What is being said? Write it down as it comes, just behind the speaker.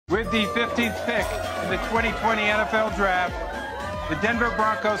With the 15th pick in the 2020 NFL Draft, the Denver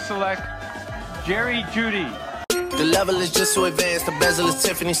Broncos select Jeudy. The level is just so advanced, the bezel is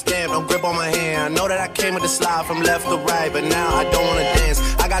Tiffany stamped, no grip on my hand. I know that I came with the slide from left to right, but now I don't wanna dance.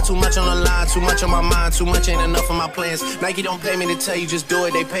 I got too much on the line, too much on my mind, too much ain't enough of my plans. Nike don't pay me to tell you just do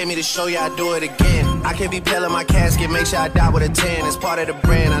it, they pay me to show you I do it again. I can't be pale in my casket, make sure I die with a 10, it's part of the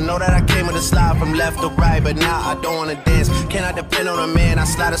brand. I know that I came with a slide from left to right, but now I don't wanna dance. Can I depend on a man? I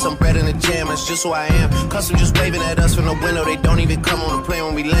slide some bread in the jam, that's just who I am. Custom just waving at us from the window, they don't even come on the plane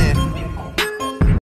when we land.